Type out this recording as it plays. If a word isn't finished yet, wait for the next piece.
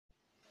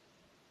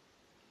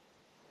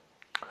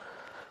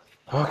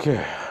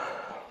Okay,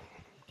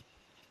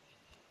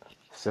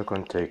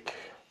 second take.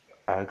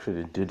 I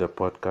actually did a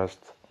podcast,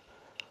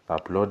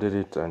 uploaded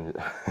it, and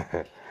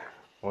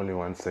only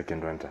 1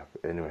 second went up.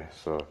 Anyway,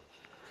 so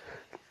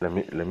let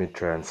me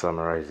try and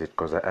summarize it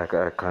because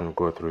I can't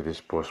go through this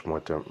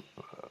post-mortem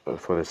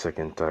for the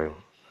second time.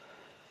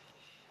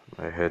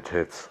 My head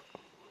hurts.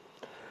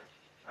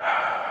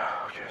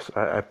 Yes,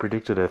 I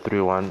predicted a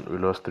 3-1. We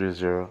lost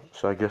 3-0.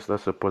 So I guess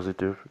that's a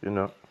positive, you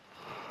know.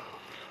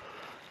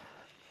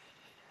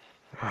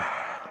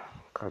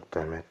 God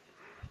damn it.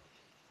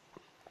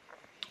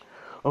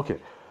 Okay,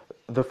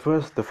 the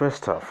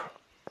first half.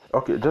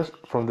 Okay, just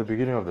from the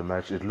beginning of the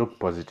match, it looked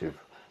positive.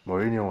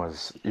 Mourinho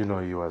was,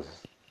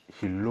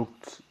 he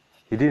looked,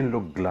 he didn't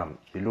look glum.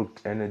 He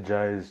looked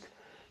energized.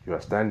 He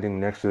was standing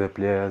next to the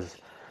players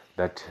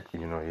that,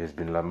 he's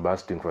been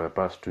lambasting for the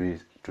past 2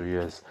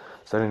 years.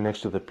 Standing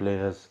next to the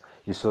players,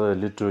 you saw a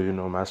little,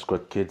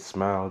 mascot kid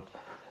smiled,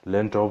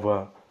 leant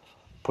over,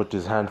 put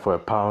his hand for a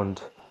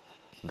pound.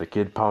 The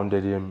kid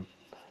pounded him,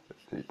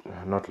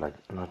 not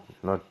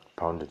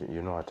pounded,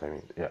 you know what I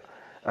mean, yeah.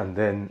 And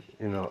then,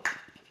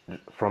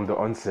 from the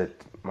onset,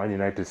 Man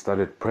United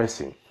started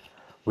pressing,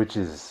 which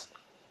is,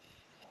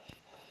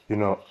 you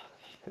know,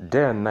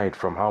 day and night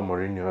from how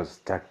Mourinho's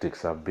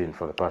tactics have been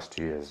for the past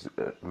 2 years.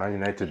 Man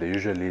United, they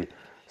usually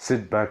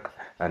sit back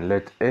and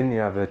let any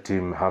other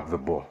team have the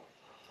ball,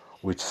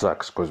 which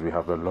sucks because we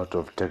have a lot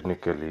of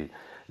technically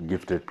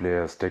gifted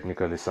players,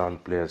 technically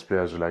sound players,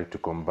 players who like to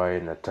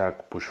combine,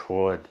 attack, push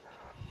forward.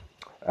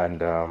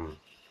 And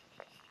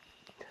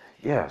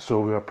yeah, so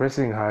we were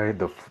pressing high.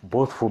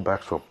 Both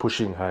fullbacks were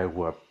pushing high.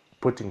 We were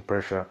putting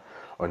pressure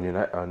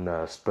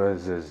on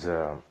Spurs'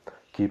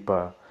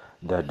 keeper,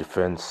 their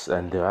defense,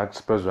 and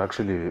Spurs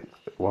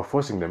were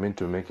forcing them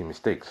into making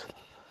mistakes.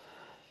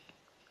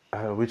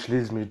 Which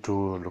leads me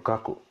to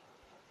Lukaku.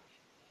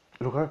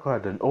 Lukaku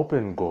had an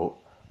open goal,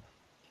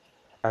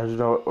 and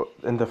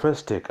in the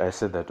first take, I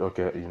said that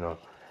okay,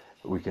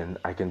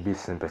 I can be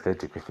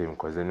sympathetic with him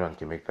because anyone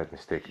can make that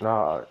mistake.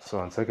 Now, so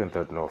on second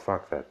thought, no,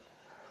 fuck that.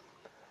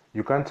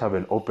 You can't have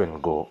an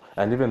open goal,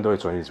 and even though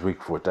it's on his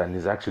weak foot, and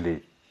he's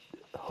actually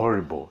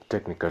horrible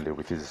technically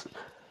with his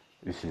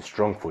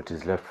strong foot,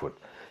 his left foot.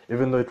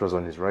 Even though it was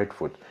on his right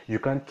foot, you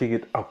can't kick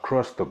it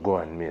across the goal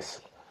and miss.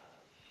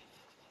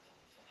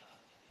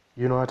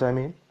 You know what I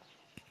mean?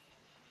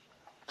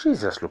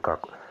 Jesus,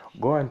 Lukaku.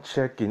 Go and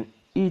check in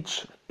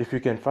each, if you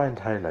can find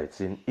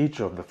highlights in each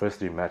of the first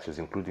three matches,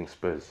 including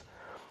Spurs,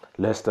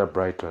 Leicester,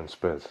 Brighton,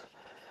 Spurs.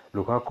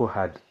 Lukaku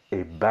had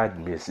a bad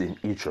miss in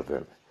each of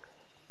them.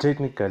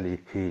 Technically,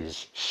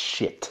 he's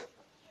shit.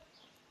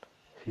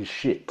 He's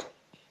shit.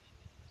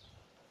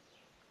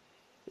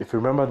 If you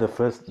remember the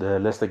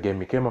Leicester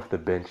game, he came off the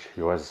bench.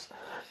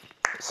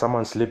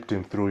 Someone slipped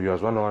him through. He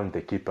was 1-on-1 with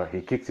the keeper.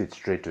 He kicks it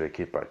straight to the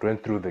keeper. It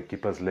went through the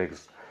keeper's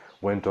legs,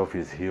 went off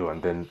his heel,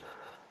 and then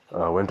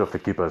went off the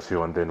keeper's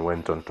heel, and then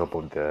went on top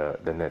of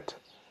the net.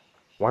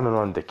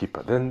 1-on-1 with the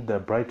keeper. Then the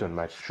Brighton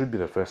match should be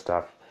the first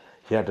half.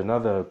 He had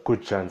another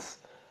good chance,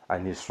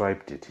 and he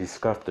swiped it. He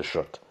scuffed the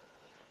shot.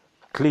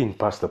 Clean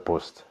past the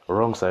post,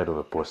 wrong side of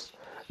the post.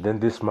 Then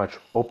this match,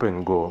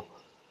 open goal,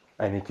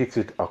 and he kicks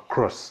it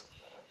across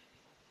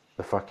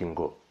the fucking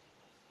goal.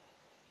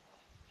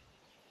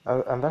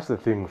 And that's the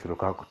thing with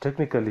Lukaku.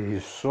 Technically,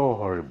 he's so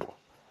horrible.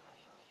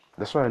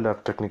 That's why I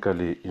love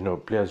technically,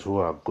 players who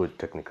are good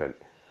technically.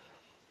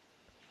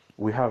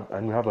 We have a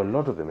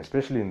lot of them,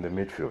 especially in the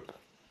midfield.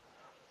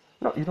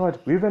 No, you know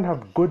what? We have a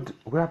good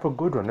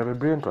one, a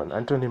brilliant one,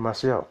 Anthony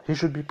Martial. He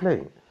should be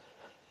playing.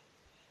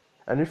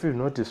 And if you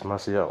notice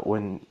Martial,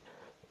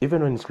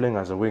 even when he's playing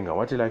as a winger,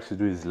 what he likes to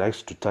do is he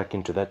likes to tuck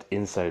into that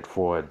inside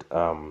forward,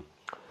 the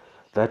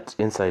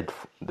inside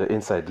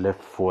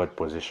left forward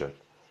position.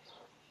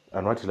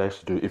 And what he likes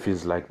to do, if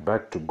he's like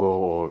back to go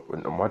or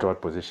no matter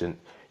what position,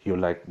 he'll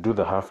like do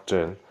the half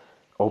turn,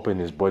 open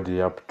his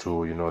body up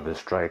to the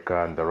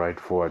striker and the right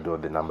forward or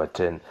the number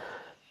 10,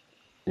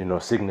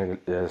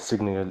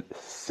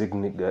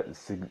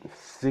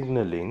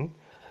 signaling,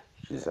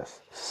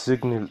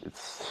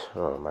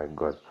 oh my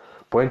god,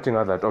 pointing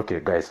out that okay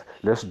guys,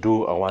 let's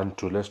do a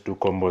 1-2, let's do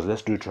combos,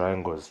 let's do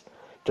triangles,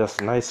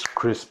 just nice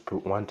crisp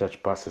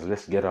one-touch passes,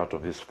 let's get out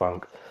of this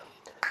funk.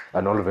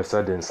 And all of a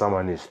sudden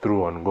someone is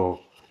through on goal,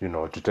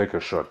 to take a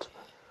shot.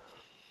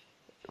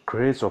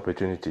 Creates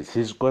opportunities.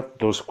 He's got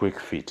those quick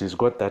feet. He's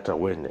got that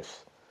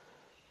awareness.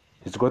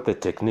 He's got the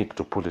technique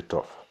to pull it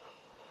off.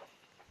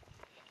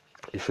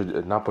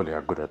 Napoli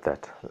are good at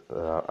that.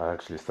 I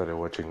actually started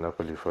watching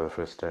Napoli for the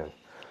first time.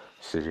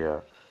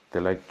 Syria,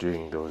 they like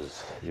doing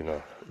those,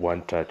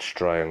 one-touch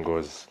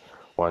triangles,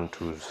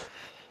 1-2s.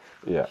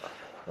 Yeah,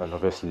 and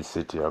obviously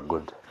City are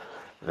good.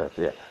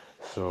 Yeah.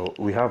 So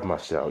we have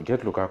Martial.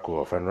 Get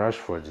Lukaku off, and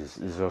Rashford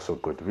is also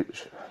good.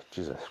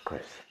 Jesus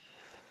Christ.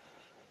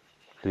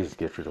 Please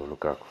get rid of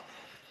Lukaku.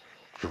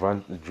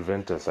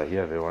 Juventus, I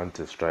hear they want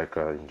a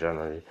striker in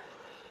January.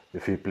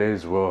 If he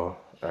plays well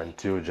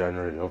until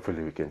January,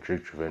 hopefully we can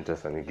trick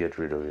Juventus and we get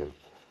rid of him.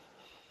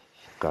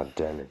 God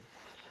damn it.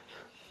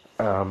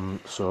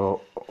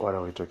 So what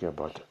are we talking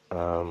about?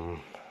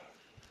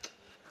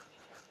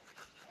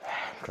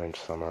 trying to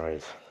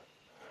summarize.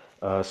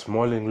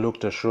 Smalling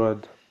looked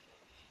assured,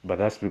 but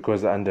that's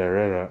because under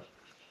Herrera,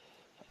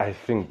 I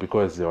think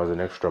because there was an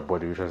extra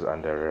body which was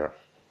under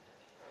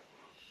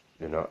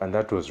Herrera, and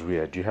that was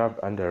weird. You have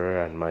under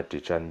Herrera and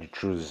Matic, and you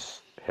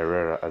choose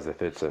Herrera as a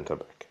third centre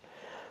back.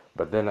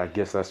 But then I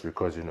guess that's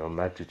because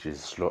Matic is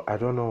slow. I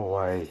don't know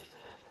why.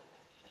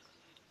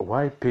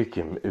 Why pick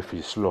him if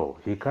he's slow?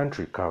 He can't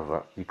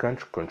recover. He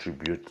can't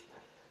contribute.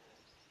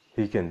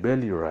 He can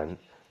barely run.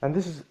 And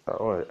this is,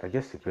 I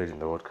guess he played in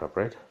the World Cup,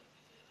 right?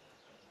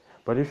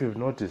 But if you've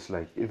noticed,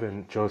 like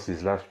even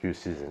Chelsea's last few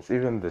seasons,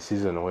 even the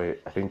season where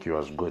I think he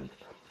was good,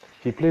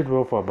 he played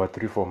well for about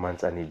 3-4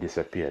 months and he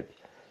disappeared.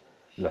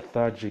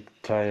 Lethargic,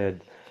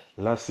 tired.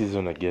 Last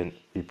season again,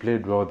 he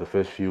played well the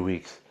first few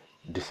weeks,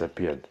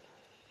 disappeared.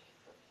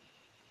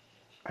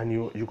 And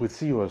you could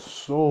see he was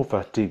so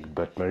fatigued,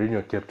 but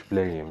Mourinho kept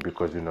playing him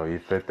because he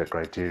fit the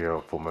criteria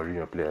for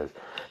Mourinho players.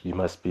 You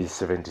must be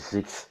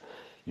 76,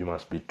 you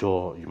must be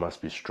tall, you must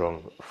be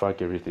strong.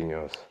 Fuck everything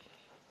else.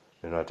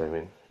 You know what I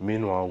mean?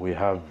 Meanwhile, we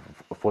have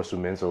Fosu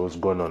Mensah who's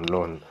gone on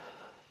loan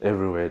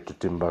everywhere to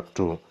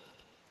Timbuktu.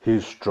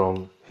 He's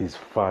strong, he's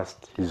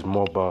fast, he's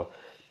mobile,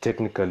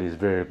 technically he's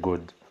very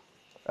good,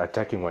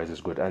 attacking wise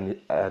is good,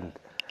 and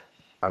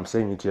I'm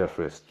saying it here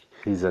first.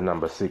 He's a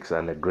number 6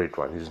 and a great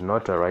one. He's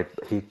not a right.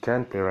 He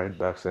can play right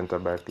back, centre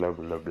back, blah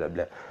blah blah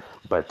blah,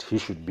 but he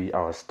should be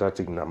our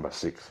starting number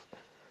 6.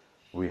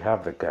 We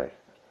have the guy.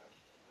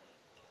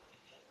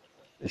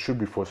 It should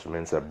be Fosu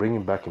Mensah. Bring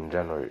him back in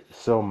January.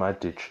 Sell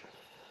Matic,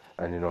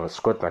 and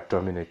Scott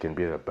McTominay can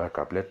be the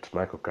backup. Let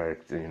Michael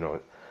Carrick,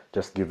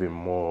 just give him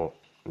more,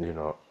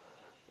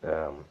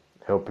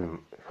 help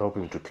him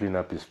to clean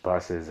up his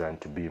passes and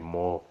to be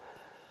more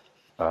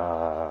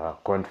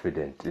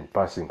confident in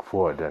passing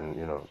forward and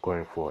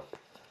going forward.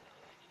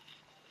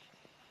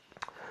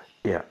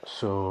 Yeah,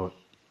 so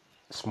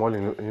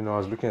Smalling, I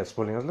was looking at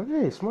Smalling. I was like,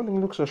 hey,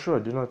 Smalling looks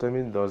assured. You know what I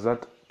mean? There was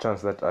that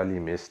chance that Ali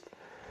missed,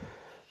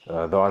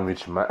 the one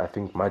which I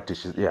think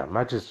Matic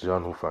is the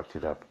one who fucked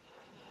it up.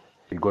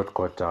 He got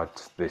caught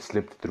out. They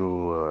slipped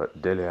through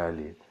Dele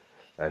Alli,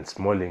 and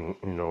Smalling,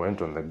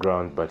 went on the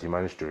ground, but he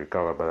managed to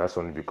recover. But that's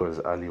only because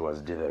Ali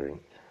was dithering.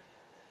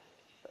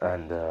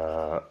 And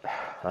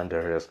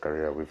under his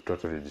career, we've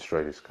totally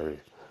destroyed his career.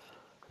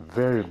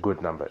 Very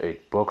good number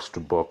 8, box to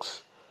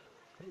box,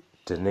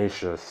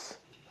 tenacious,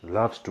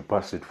 loves to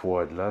pass it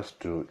forward, loves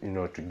to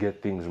to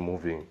get things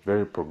moving.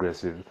 Very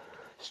progressive,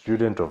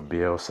 student of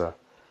Bielsa.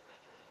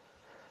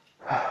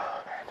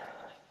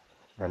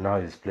 And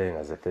now he's playing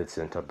as a third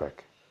centre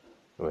back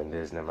when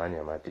there's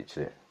Nemanja Matic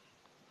there.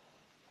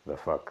 The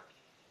fuck.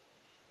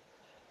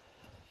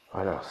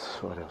 What else?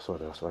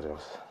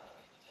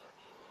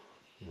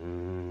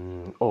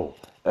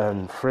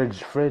 And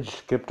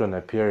Fredge kept on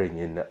appearing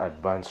in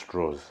advanced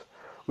draws,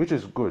 which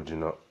is good,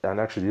 and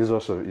actually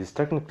he's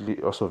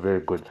technically also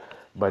very good,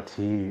 but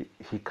he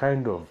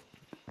kind of,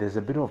 there's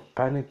a bit of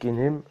panic in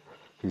him.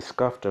 He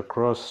scuffed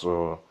across,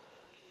 so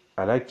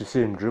I like to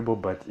see him dribble,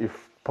 but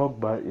if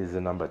Pogba is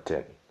a number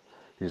 10,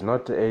 he's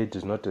not an 8,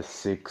 he's not a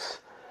 6.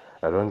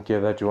 I don't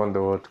care that you won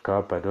the World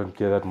Cup. I don't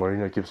care that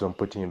Mourinho keeps on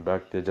putting him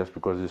back there just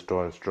because he's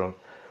tall and strong.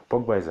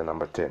 Pogba is a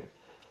number 10.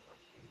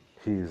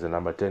 He is a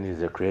number 10.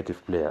 He's a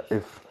creative player.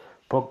 If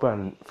Pogba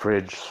and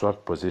Fredge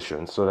swapped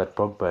positions so that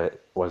Pogba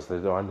was the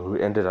one who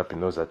ended up in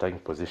those attacking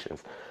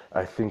positions,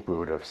 I think we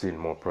would have seen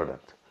more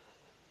product.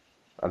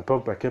 And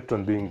Pogba kept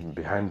on being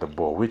behind the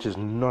ball, which is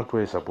not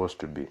where he's supposed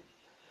to be.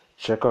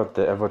 Check out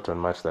the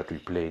Everton match that we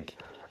played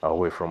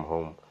away from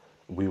home.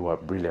 We were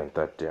brilliant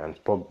that day,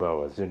 and Pogba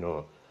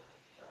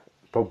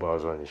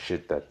was on his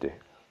shit that day.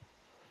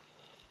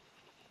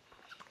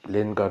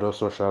 Lingard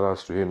also, shout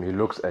outs to him. He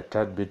looks a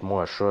tad bit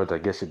more assured. I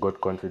guess he got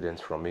confidence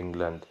from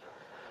England.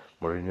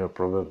 Mourinho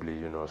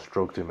probably,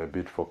 stroked him a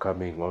bit for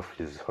coming off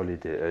his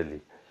holiday early.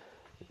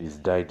 He's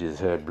dyed his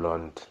hair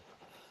blonde.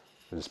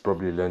 He's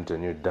probably learned a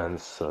new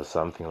dance or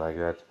something like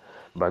that.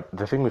 But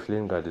the thing with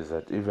Lingard is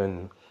that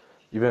even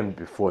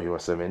before he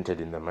was cemented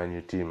in the Man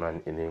U team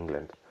and in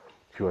England,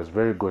 he was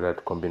very good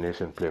at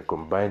combination play,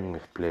 combining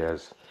with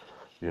players.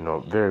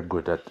 Very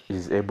good at,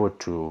 he's able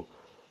to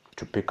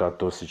pick out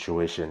those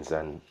situations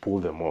and pull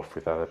them off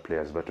with other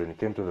players. But when it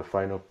came to the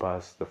final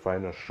pass, the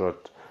final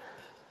shot,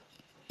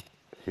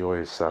 he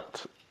always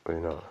sucked,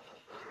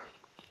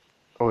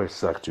 Always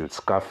sucked. You'd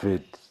scuff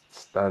it,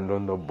 stand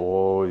on the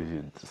ball,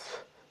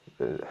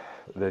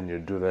 then you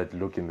do that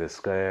look in the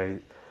sky,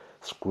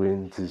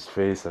 squint his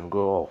face and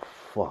go, oh,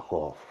 fuck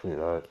off,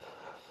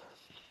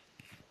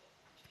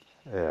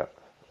 Yeah.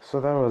 So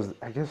that was,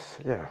 I guess,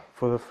 yeah,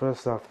 for the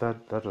first half,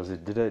 that was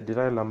it. Did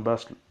I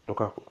lambast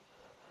Lukaku?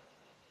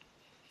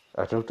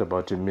 I talked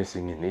about him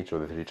missing in each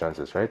of the 3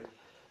 chances, right?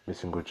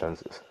 Missing good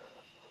chances.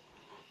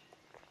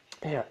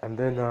 Yeah, and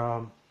then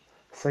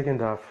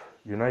second half,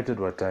 United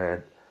were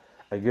tired.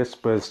 I guess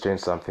Spurs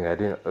changed something. I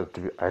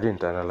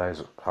didn't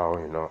analyze how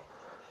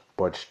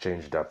Poch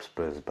changed up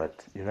Spurs,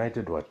 but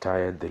United were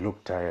tired. They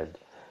looked tired.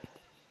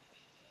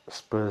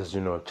 Spurs,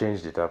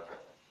 changed it up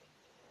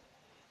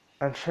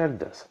and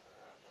shagged us.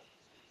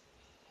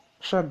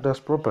 Shagged us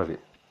properly.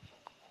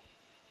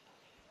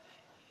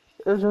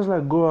 It's just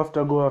like go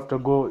after go after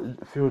go.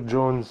 Phil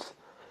Jones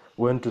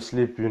went to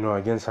sleep,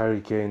 against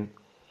Harry Kane,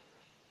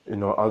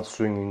 out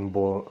swinging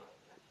ball.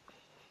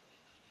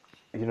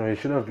 He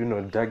should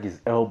have, dug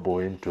his elbow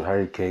into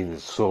Harry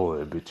Kane's soul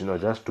a bit,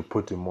 just to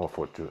put him off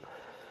or to,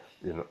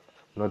 you know,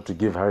 not to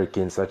give Harry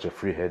Kane such a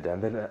free head.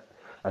 And then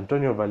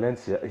Antonio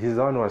Valencia, he's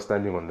the one who was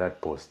standing on that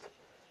post.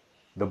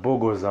 The ball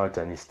goes out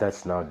and he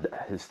starts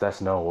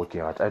now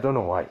walking out. I don't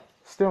know why.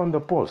 Stay on the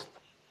post.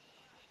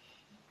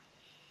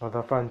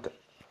 Mother Fanta.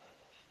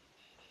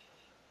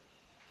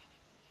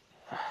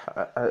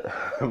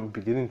 I'm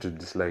beginning to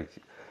dislike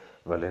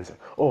Valencia.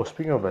 Oh,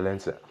 speaking of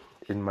Valencia,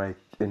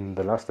 in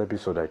the last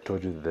episode I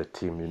told you the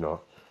team,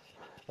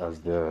 as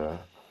the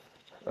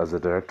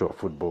director of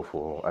football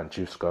for and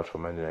chief scout for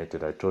Man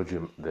United, I told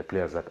you the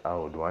players that I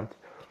would want.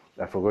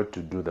 I forgot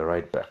to do the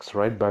right backs.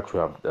 Right backs we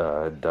have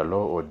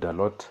Dalot or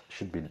Dalot,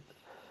 should be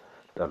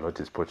Dalot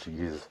is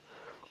Portuguese.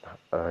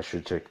 I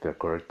should check the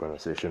correct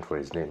pronunciation for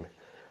his name.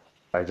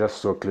 I just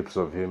saw clips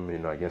of him,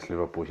 against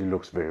Liverpool. He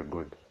looks very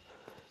good.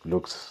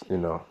 Looks,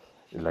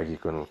 like he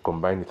can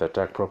combine with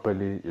attack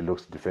properly. He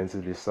looks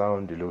defensively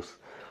sound. He looks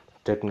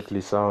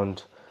technically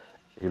sound.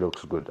 He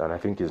looks good, and I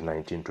think he's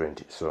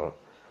 1920. So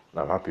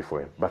I'm happy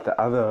for him. But the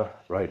other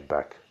right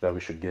back that we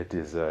should get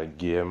is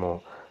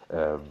Guillermo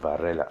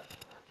Varela.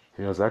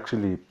 He was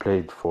actually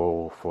played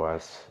for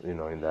us, in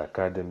the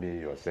academy.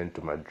 He was sent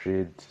to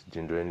Madrid,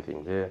 didn't do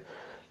anything there.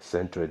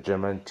 Sent to a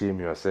German team.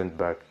 He was sent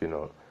back,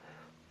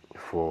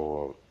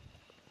 for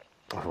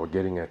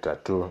getting a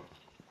tattoo,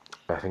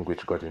 I think,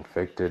 which got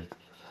infected.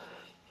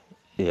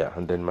 Yeah,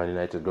 and then Man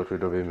United got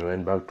rid of him. He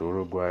went back to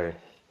Uruguay.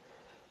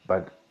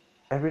 But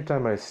every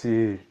time I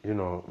see,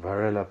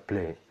 Varela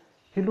play,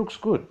 he looks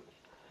good.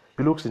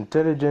 He looks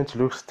intelligent. He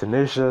looks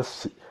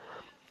tenacious.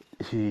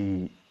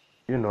 He,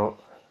 he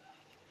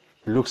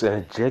looks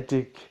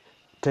energetic.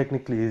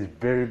 Technically, he's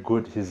very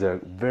good. He's a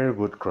very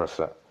good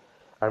crosser.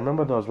 I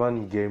remember there was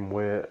one game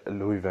where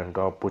Louis van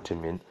Gaal put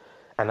him in,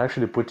 and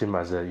actually put him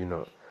as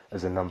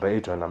a number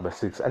 8 or number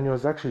 6, and he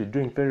was actually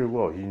doing very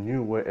well. He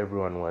knew where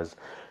everyone was.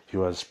 He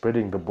was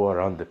spreading the ball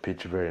around the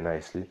pitch very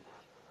nicely,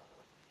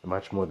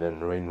 much more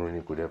than Wayne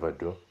Rooney could ever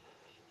do.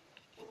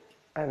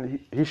 And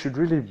he should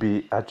really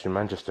be at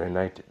Manchester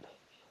United.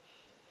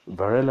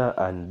 Varela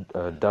and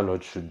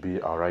Dalot should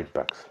be our right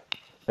backs.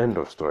 End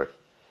of story.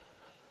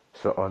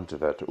 So on to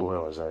that.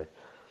 Where was I?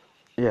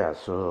 Yeah,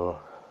 so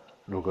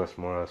Lucas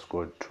Moura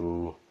scored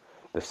 2.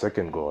 The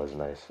second goal was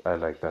nice. I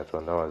like that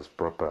one. That was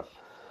proper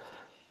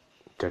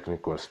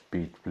technical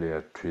speed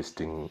player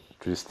twisting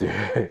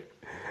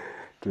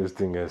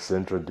twisting a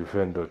central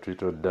defender,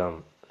 tweeted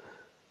down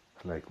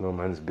like no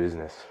man's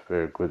business.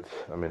 Very good.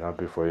 I mean,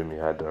 happy for him. He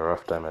had a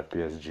rough time at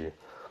PSG.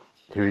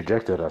 He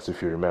rejected us,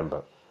 if you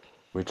remember,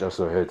 which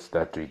also hurts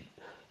that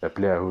a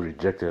player who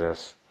rejected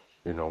us,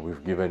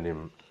 we've given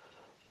him,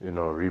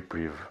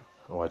 reprieve,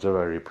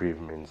 whatever reprieve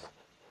means,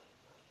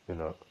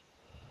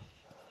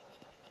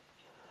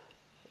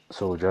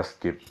 So we'll just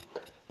skip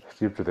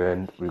to the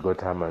end. We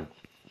got hammered.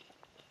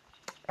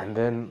 And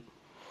then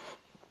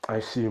I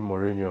see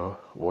Mourinho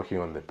walking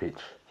on the pitch.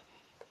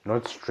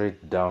 Not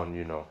straight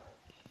down,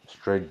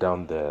 straight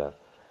down the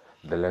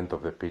length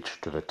of the pitch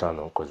to the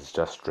tunnel, because it's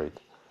just straight.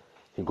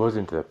 He goes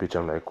into the pitch.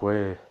 I'm like,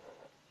 where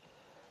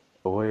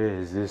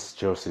is this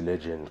Chelsea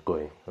legend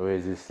going? Where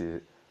is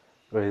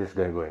this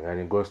guy going? And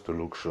he goes to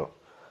Luke Shaw,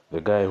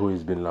 the guy who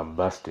has been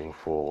lambasting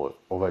for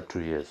over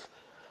 2 years,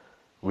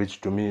 which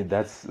to me,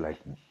 that's like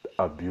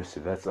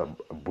abusive. That's a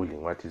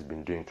bullying, what he's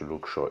been doing to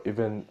Luke Shaw.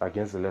 Even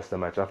against the Leicester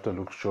match, after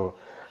Luke Shaw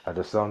had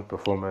a sound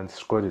performance,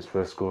 scored his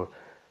first goal,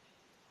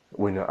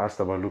 when you asked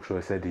about Luke Shaw,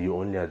 he said he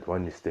only had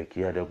one mistake.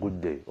 He had a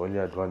good day, only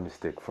had one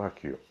mistake.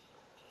 Fuck you.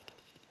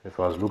 If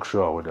I was Luke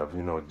Shaw, I would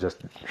have,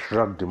 just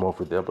shrugged him off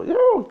with the, but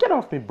get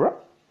off me, bro.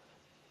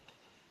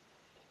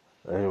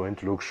 And he went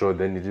to Luke Shaw,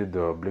 then he did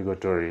the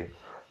obligatory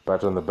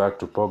pat on the back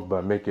to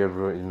Pogba, make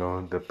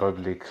everyone, the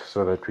public,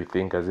 so that we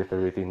think as if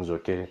everything's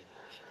okay.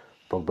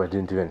 Pogba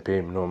didn't even pay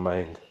him no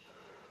mind.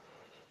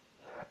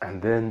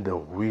 And then the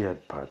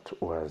weird part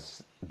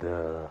was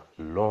the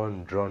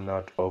long,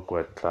 drawn-out,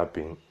 awkward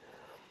clapping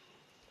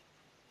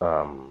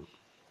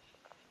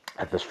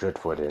at the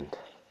Stretford end.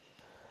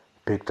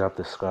 Picked up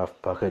the scarf,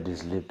 puckered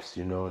his lips,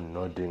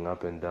 nodding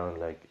up and down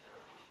like,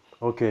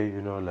 okay,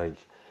 like,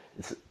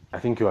 I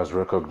think he was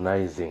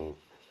recognizing,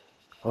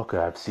 okay,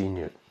 I've seen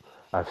you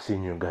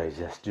guys,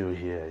 you're still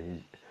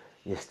here,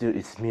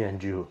 it's me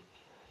and you.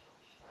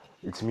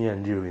 It's me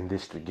and you in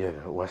this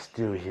together. We're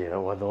still here.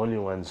 We're the only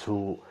ones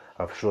who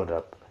have showed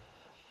up.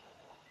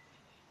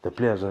 The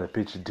players on the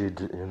pitch did,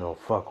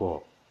 fuck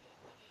all.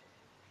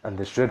 And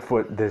the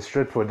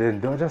Stretford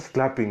end, they were just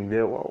clapping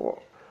there.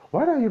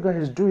 What are you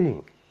guys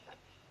doing?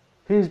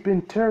 He's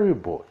been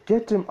terrible.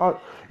 Get him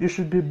out. You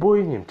should be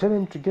booing him. Tell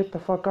him to get the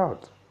fuck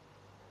out.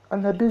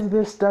 And they're busy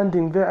there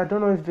standing there. I don't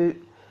know if they...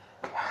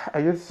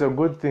 I guess it's a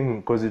good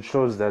thing, because it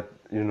shows that,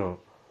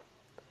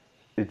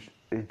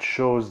 it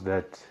shows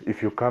that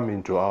if you come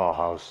into our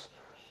house,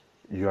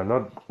 we're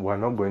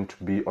not going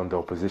to be on the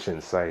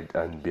opposition side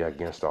and be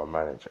against our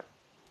manager.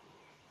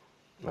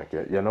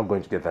 Okay, you're not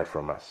going to get that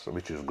from us,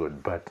 which is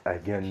good. But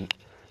again,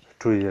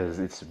 2 years,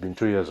 it's been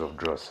 2 years of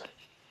draws.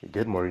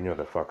 Get Mourinho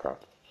the fuck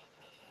out.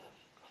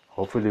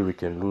 Hopefully we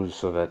can lose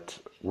so that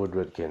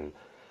Woodward can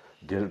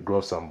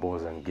grow some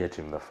balls and get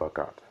him the fuck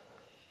out.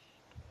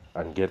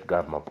 And get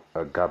Gab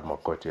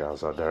Makoti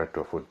as our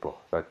director of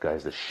football. That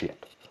guy's the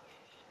shit.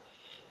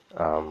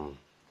 And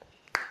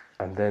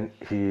then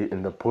he,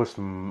 in the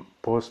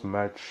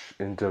post-match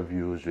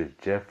interviews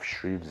with Jeff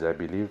Shreves, I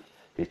believe,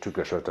 he took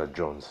a shot at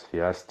Jones. He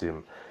asked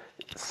him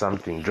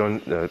something.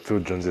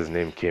 Phil Jones's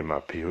name came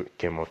up. He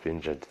came off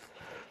injured.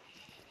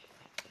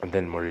 And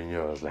then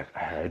Mourinho was like,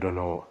 I don't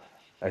know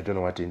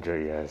what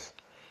injury he has.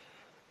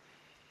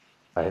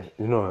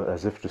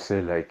 As if to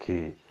say like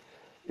he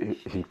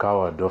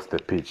cowered off the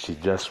pitch. He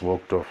just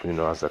walked off,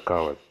 as a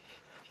coward.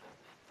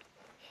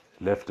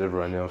 Left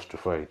everyone else to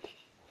fight.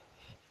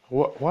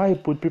 Why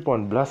put people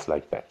on blast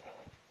like that?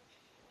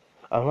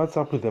 And what's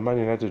up with the Man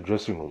United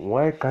dressing room?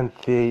 Why can't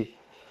they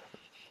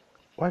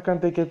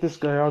get this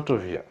guy out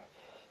of here?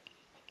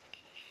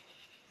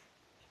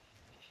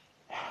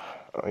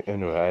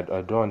 Anyway,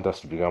 I don't want us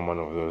to become one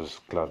of those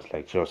clubs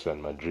like Chelsea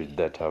and Madrid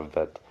that have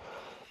that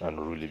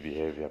unruly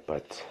behavior.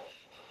 But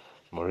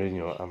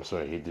Mourinho, I'm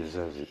sorry, he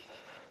deserves it.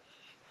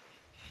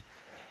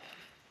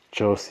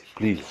 Chelsea,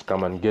 please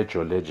come and get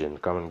your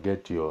legend. Come and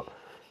get your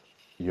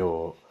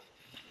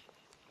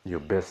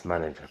best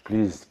manager.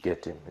 Please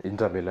get him.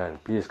 Inter Milan,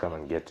 please come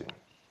and get him.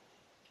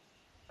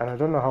 And I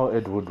don't know how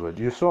Ed Woodward.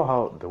 You saw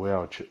how the way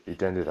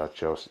it ended at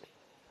Chelsea.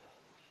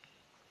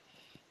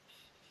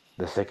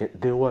 The second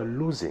they were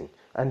losing,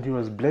 and he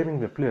was blaming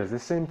the players. The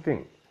same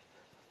thing.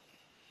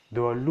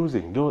 They were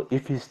losing.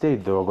 If he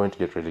stayed, they were going to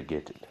get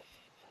relegated.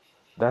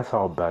 That's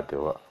how bad they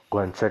were. Go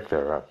and check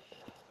their run.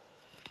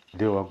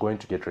 They were going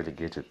to get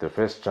relegated. The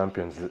first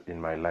champions in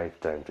my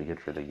lifetime to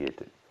get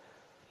relegated.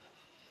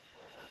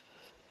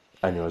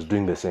 And he was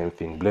doing the same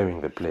thing,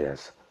 blaming the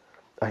players.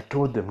 I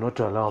told them not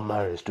to allow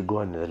Mahrez to go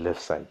on the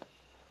left side.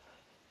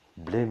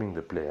 Blaming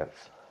the players.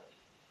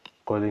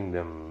 Calling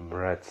them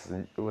rats.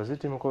 Was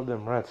it him who called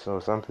them rats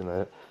or something like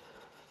that?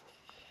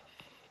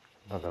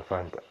 Not a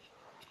fan.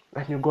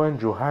 And you go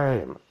and you hire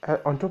him.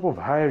 On top of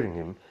hiring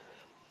him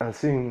and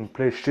seeing him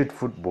play shit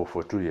football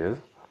for 2 years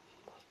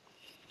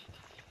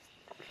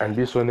and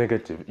be so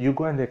negative, you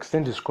go and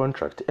extend his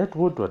contract. Ed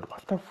Woodward,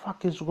 what the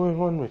fuck is going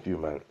on with you,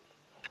 man?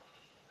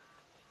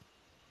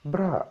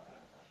 Bruh.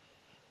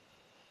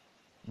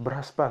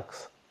 Brass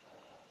Sparks.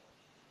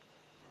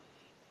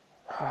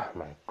 Ah,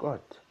 my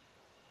God.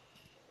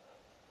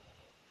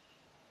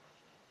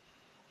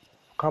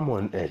 Come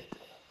on, Ed.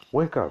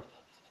 Wake up.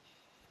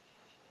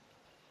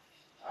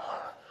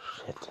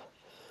 Shit.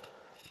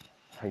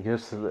 I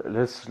guess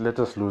let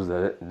us lose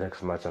the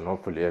next match and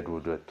hopefully Ed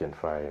Woodward can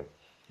fire him.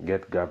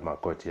 Get Gab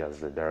Makoti as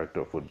the director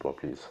of football,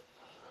 please.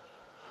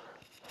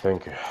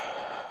 Thank you.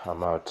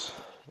 I'm out.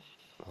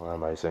 Why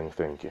am I saying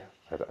thank you?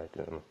 I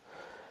don't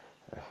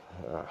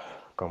know.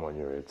 Come on,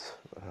 you Reds.